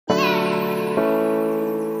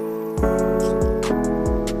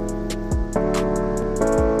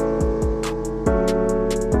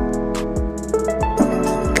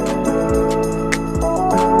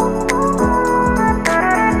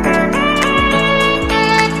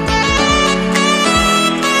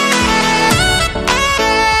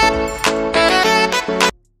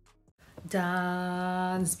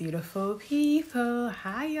beautiful people.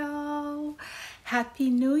 Hi, y'all. Happy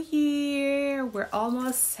New Year. We're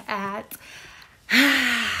almost at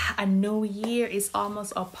a new year is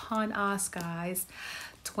almost upon us, guys.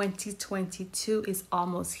 2022 is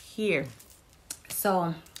almost here.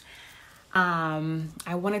 So,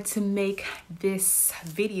 I wanted to make this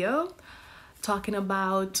video talking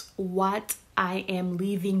about what I am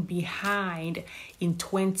leaving behind in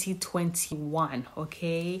 2021,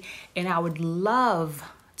 okay? And I would love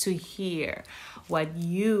to hear what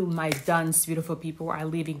you, my Duns beautiful people, are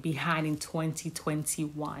leaving behind in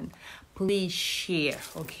 2021. Please share,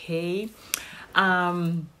 okay?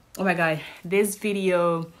 Oh my God, this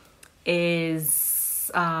video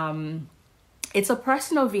is it's a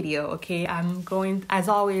personal video, okay? I'm going, as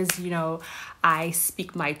always, I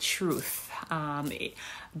speak my truth.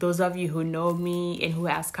 Those of you who know me and who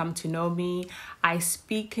has come to know me, I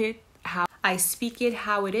speak it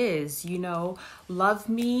how it is, love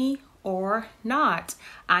me or not.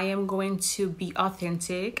 I am going to be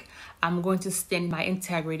authentic. I'm going to stand in my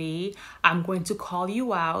integrity. I'm going to call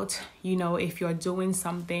you out, if you're doing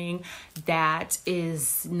something that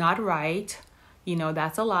is not right,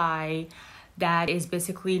 that's a lie. That is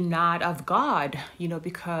basically not of God,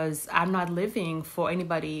 because I'm not living for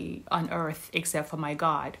anybody on earth except for my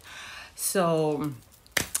God. So,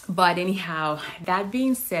 but anyhow, that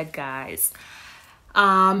being said, guys,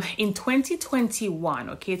 in 2021,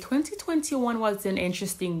 okay, 2021 was an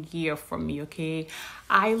interesting year for me, okay?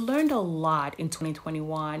 I learned a lot in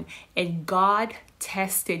 2021 and God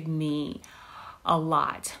tested me a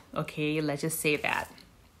lot, okay? Let's just say that.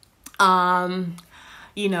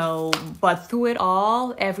 But through it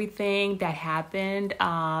all, everything that happened,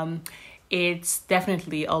 it's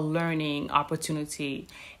definitely a learning opportunity.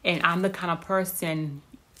 And I'm the kind of person,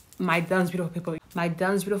 my Duns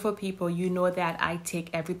beautiful people, you know that I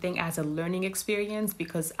take everything as a learning experience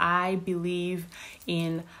because I believe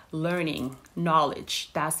in learning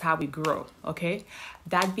knowledge. That's how we grow, okay?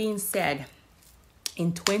 That being said,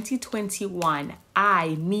 in 2021,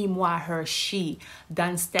 me, moi, her, she,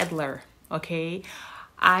 Dun Stedler, okay?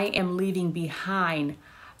 I am leaving behind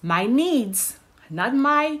my needs, not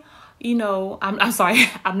my, I'm sorry,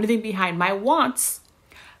 I'm leaving behind my wants,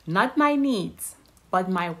 not my needs, but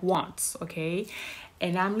my wants, okay?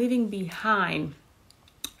 And I'm leaving behind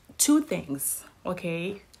two things,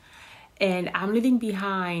 okay? And I'm leaving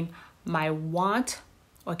behind my want,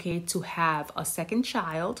 okay, to have a second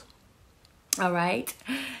child, all right?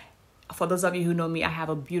 For those of you who know me, I have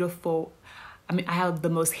I have the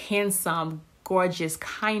most handsome, gorgeous,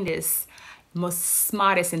 kindest, most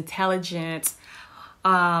smartest, intelligent,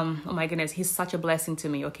 oh my goodness, he's such a blessing to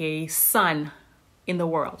me, okay? Son in the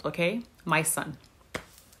world, okay? My son.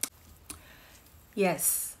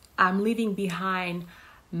 Yes, I'm leaving behind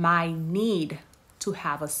my need to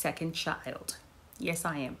have a second child. Yes,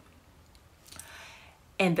 I am.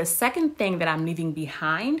 And the second thing that I'm leaving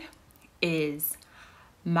behind is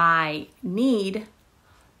my need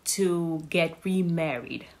to get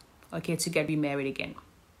remarried, okay, to get remarried again,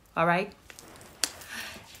 all right?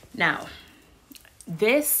 Now,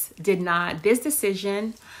 this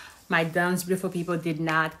decision, my Duns beautiful people, did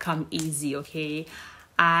not come easy, okay?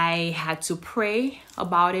 I had to pray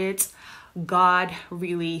about it. God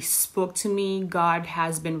really spoke to me. God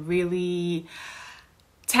has been really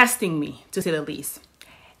testing me, to say the least.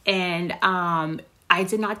 And I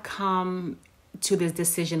did not come to this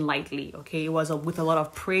decision lightly, okay? It was with a lot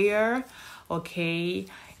of prayer, okay,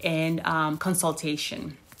 and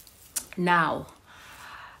consultation. Now,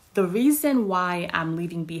 the reason why I'm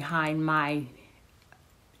leaving behind my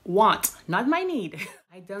want, not my need.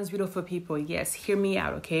 My Duns beautiful people, yes, hear me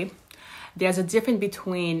out, okay? There's a difference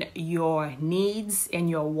between your needs and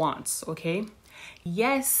your wants, okay?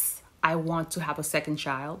 Yes, I want to have a second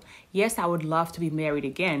child. Yes, I would love to be married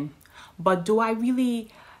again. But do I really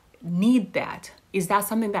need that? Is that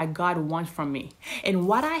something that God wants from me? And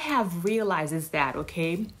what I have realized is that,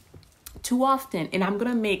 okay, too often, and I'm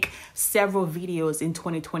going to make several videos in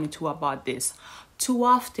 2022 about this. Too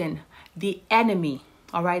often, the enemy,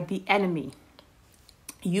 all right, the enemy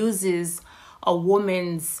uses a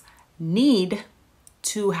woman's need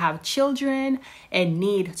to have children and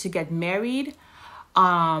need to get married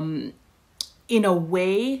in a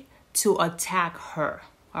way to attack her,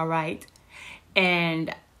 all right?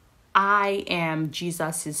 And I am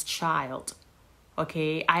Jesus's child,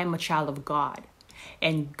 okay? I am a child of God.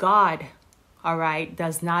 And God, all right,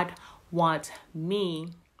 does not want me,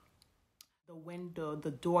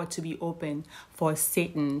 the door to be open for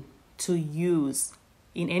Satan to use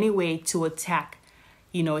in any way to attack,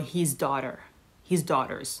 his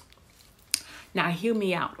daughters. Now, hear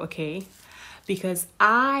me out, okay? because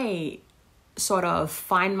I sort of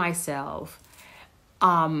find myself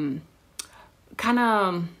kind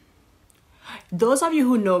of, those of you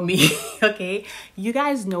who know me, okay, you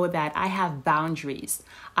guys know that I have boundaries.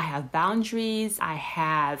 I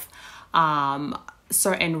have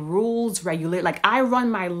certain rules, regulate. Like, I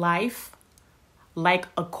run my life like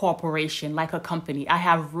a corporation, like a company. I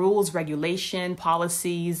have rules, regulation,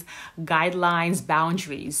 policies, guidelines,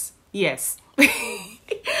 boundaries. Yes.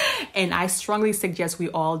 And I strongly suggest we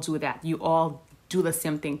all do that. You all do the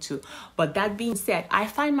same thing too. But that being said, I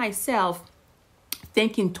find myself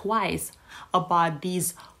thinking twice about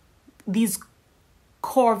these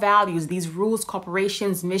core values, these rules,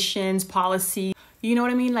 corporations, missions, policy. You know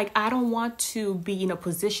what I mean? Like, I don't want to be in a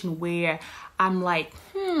position where I'm like,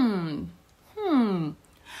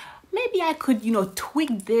 maybe I could,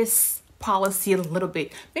 tweak this policy a little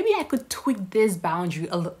bit. Maybe I could tweak this boundary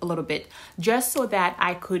a little bit, just so that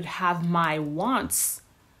I could have my wants,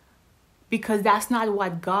 because that's not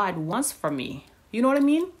what God wants for me. You know what I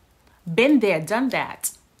mean? Been there, done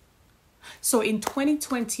that. So in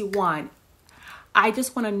 2021, I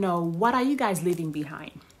just want to know, what are you guys leaving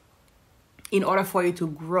behind in order for you to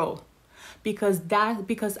grow? Because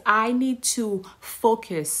I need to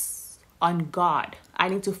focus on God. I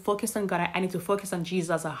need to focus on God. I need to focus on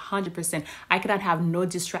Jesus 100%. I cannot have no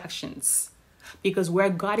distractions, because where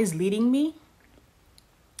God is leading me,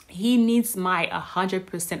 he needs my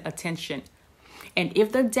 100% attention. And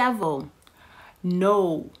if the devil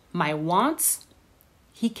know my wants,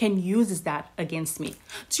 he can use that against me.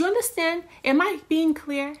 Do you understand? Am I being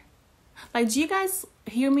clear? Like, do you guys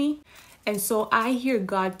hear me? And so I hear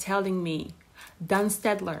God telling me,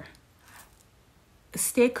 Dunstedler,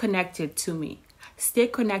 stay connected to me. Stay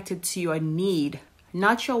connected to your need,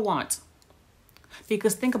 not your want.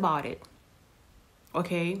 Because think about it,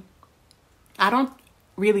 okay? I don't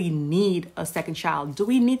really need a second child. Do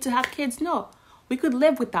we need to have kids? No. We could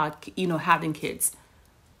live without, having kids.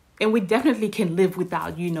 And we definitely can live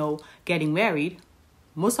without, getting married.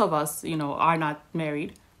 Most of us, are not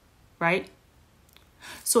married, right?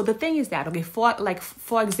 So the thing is that, okay,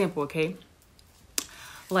 for example, okay,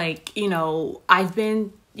 like, I've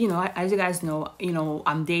been, as you guys know,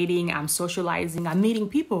 I'm dating, I'm socializing, I'm meeting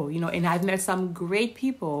people, and I've met some great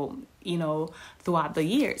people, throughout the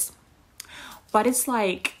years. But it's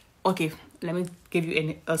like, okay, let me give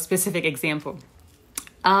you a specific example.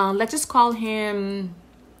 Let's just call him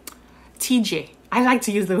TJ. I like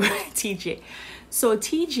to use the word TJ. So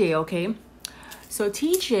TJ, okay? So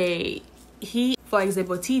TJ, for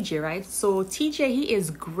example, TJ, right? So TJ, he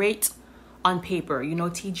is great on paper.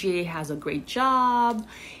 TJ has a great job.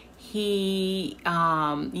 He,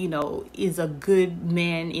 is a good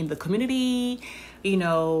man in the community.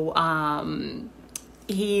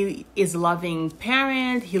 He is a loving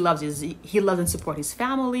parent. He loves and support his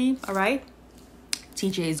family. All right.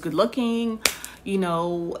 TJ is good looking.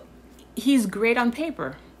 He's great on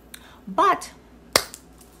paper. But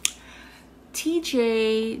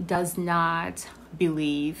TJ does not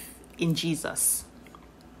believe in Jesus.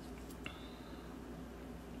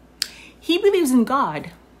 He believes in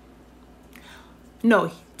God.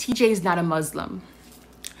 No, TJ is not a Muslim,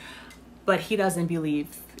 but he doesn't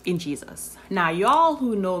believe in Jesus. Now, y'all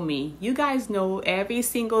who know me, you guys know every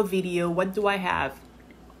single video. What do I have?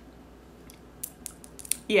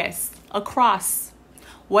 Yes, a cross.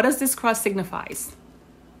 What does this cross signify?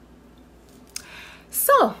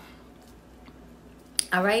 So,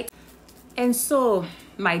 all right. And so,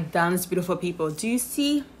 my Duns beautiful people, do you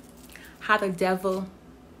see how the devil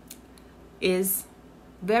is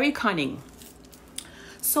very cunning?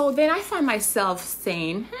 So then I find myself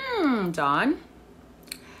saying, Don,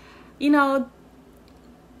 he doesn't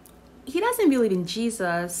believe in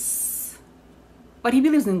Jesus, but he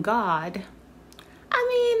believes in God. I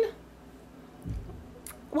mean,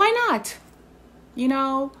 why not?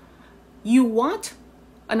 You want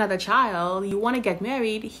another child, you want to get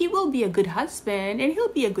married, he will be a good husband and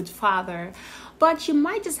he'll be a good father, but you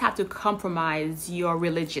might just have to compromise your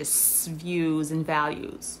religious views and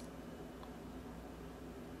values.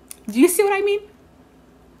 Do you see what I mean?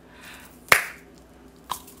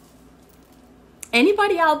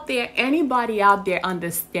 Anybody out there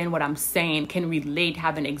understand what I'm saying? Can relate,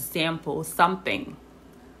 have an example, something?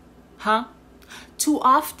 Huh? Too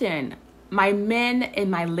often, my men and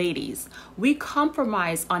my ladies, we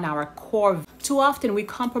compromise on our core. Too often we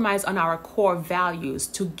compromise on our core values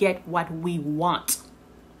to get what we want.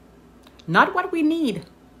 Not what we need,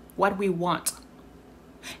 what we want.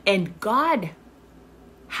 And God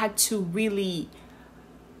had to really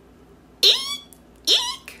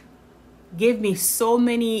give me so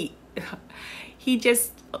many,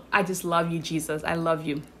 I just love you, Jesus. I love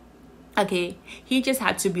you. Okay. He just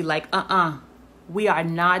had to be like, we are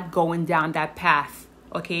not going down that path.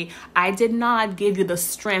 Okay. I did not give you the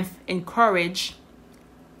strength and courage,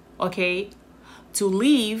 okay, to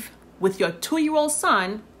leave with your 2-year-old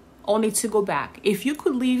son only to go back. If you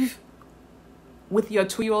could leave with your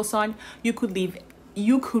 2-year-old son, you could leave.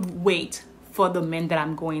 You could wait for the men that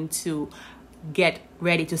I'm going to get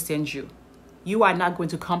ready to send you. You are not going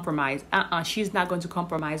to compromise. She's not going to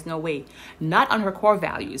compromise. No way. Not on her core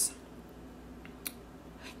values.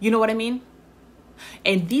 You know what I mean?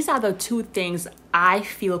 And these are the two things I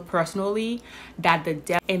feel personally that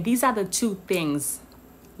these are the two things,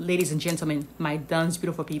 ladies and gentlemen, my Duns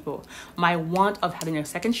beautiful people, my want of having a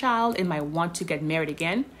second child and my want to get married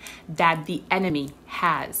again, that the enemy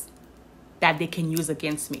has, that they can use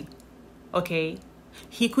against me. Okay?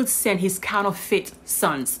 He could send his counterfeit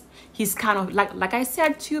sons. He's kind of like I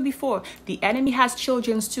said to you before, the enemy has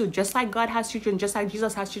children too. Just like God has children, just like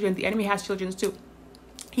Jesus has children, the enemy has children too.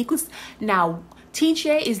 Now,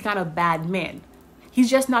 TJ is not a bad man. He's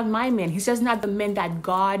just not my man. He's just not the man that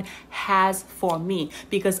God has for me.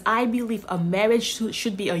 Because I believe a marriage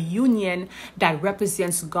should be a union that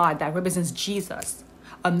represents God, that represents Jesus.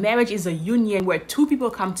 A marriage is a union where two people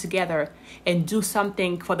come together and do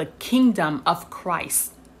something for the kingdom of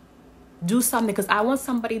Christ. Do something, because I want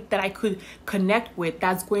somebody that I could connect with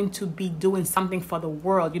that's going to be doing something for the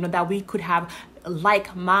world, that we could have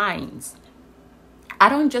like minds. I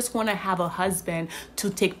don't just want to have a husband to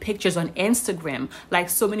take pictures on Instagram like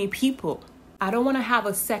so many people. I don't want to have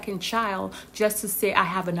a second child just to say I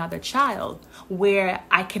have another child, where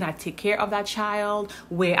I cannot take care of that child,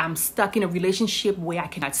 where I'm stuck in a relationship where I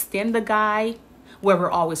cannot stand the guy, where we're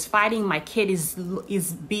always fighting. My kid is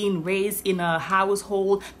being raised in a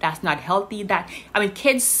household that's not healthy.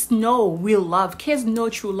 Kids know real love. Kids know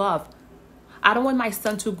true love. I don't want my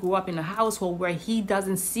son to grow up in a household where he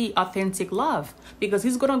doesn't see authentic love, because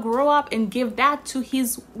he's going to grow up and give that to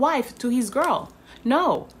his wife, to his girl.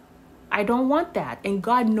 No, I don't want that. And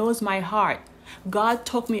God knows my heart. God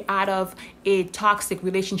took me out of a toxic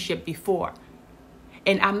relationship before,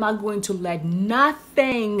 and I'm not going to let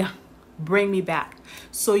nothing bring me back.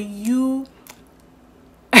 So you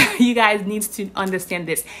guys need to understand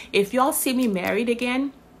this. If y'all see me married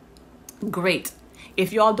again, great.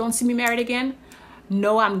 If y'all don't see me married again,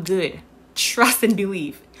 know I'm good. Trust and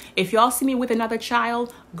believe. If y'all see me with another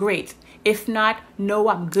child, great. If not, know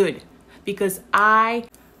I'm good. Because I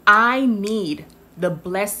need the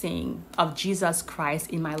blessing of Jesus Christ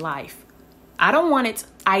in my life. I don't want it.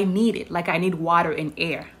 I need it, like I need water and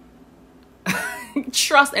air.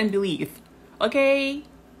 Trust and believe. Okay?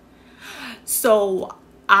 So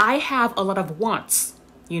I have a lot of wants,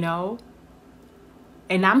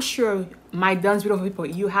 and I'm sure my Duns beautiful people,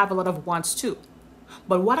 you have a lot of wants too.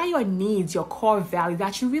 But what are your needs, your core values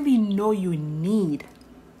that you really know you need?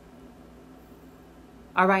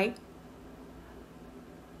 All right?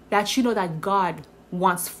 That you know that God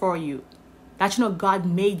wants for you. That you know God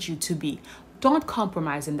made you to be. Don't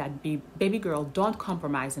compromise in that, baby girl. Don't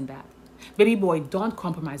compromise in that. Baby boy, don't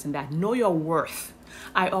compromise in that. Know your worth.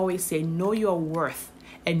 I always say, know your worth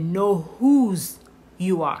and know whose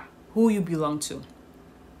you are, who you belong to.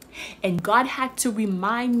 And God had to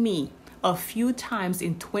remind me a few times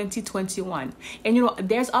in 2021. And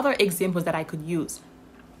there's other examples that I could use.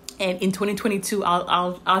 And in 2022,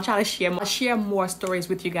 I'll try to share more stories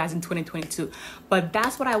with you guys in 2022. But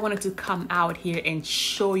that's what I wanted to come out here and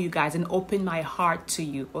show you guys and open my heart to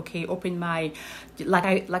you. Okay, open my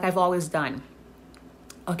like I've always done.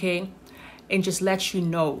 Okay, and just let you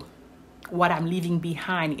know what I'm leaving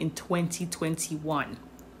behind in 2021.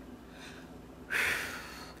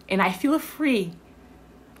 And I feel free.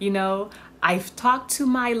 I've talked to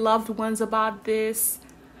my loved ones about this.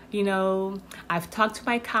 I've talked to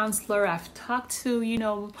my counselor. I've talked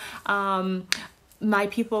to, my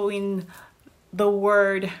people in the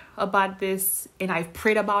word about this. And I've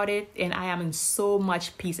prayed about it. And I am in so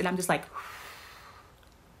much peace. And I'm just like,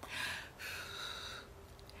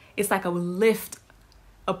 it's like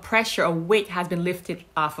a pressure, a weight has been lifted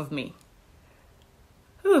off of me.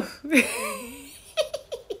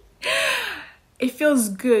 It feels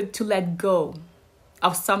good to let go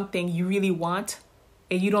of something you really want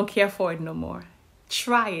and you don't care for it no more.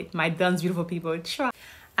 Try it, my Duns beautiful people. Try.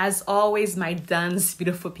 As always, my Duns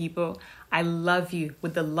beautiful people, I love you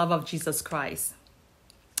with the love of Jesus Christ.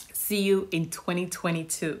 See you in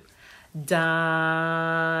 2022.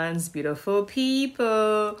 Duns beautiful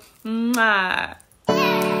people. Mwah.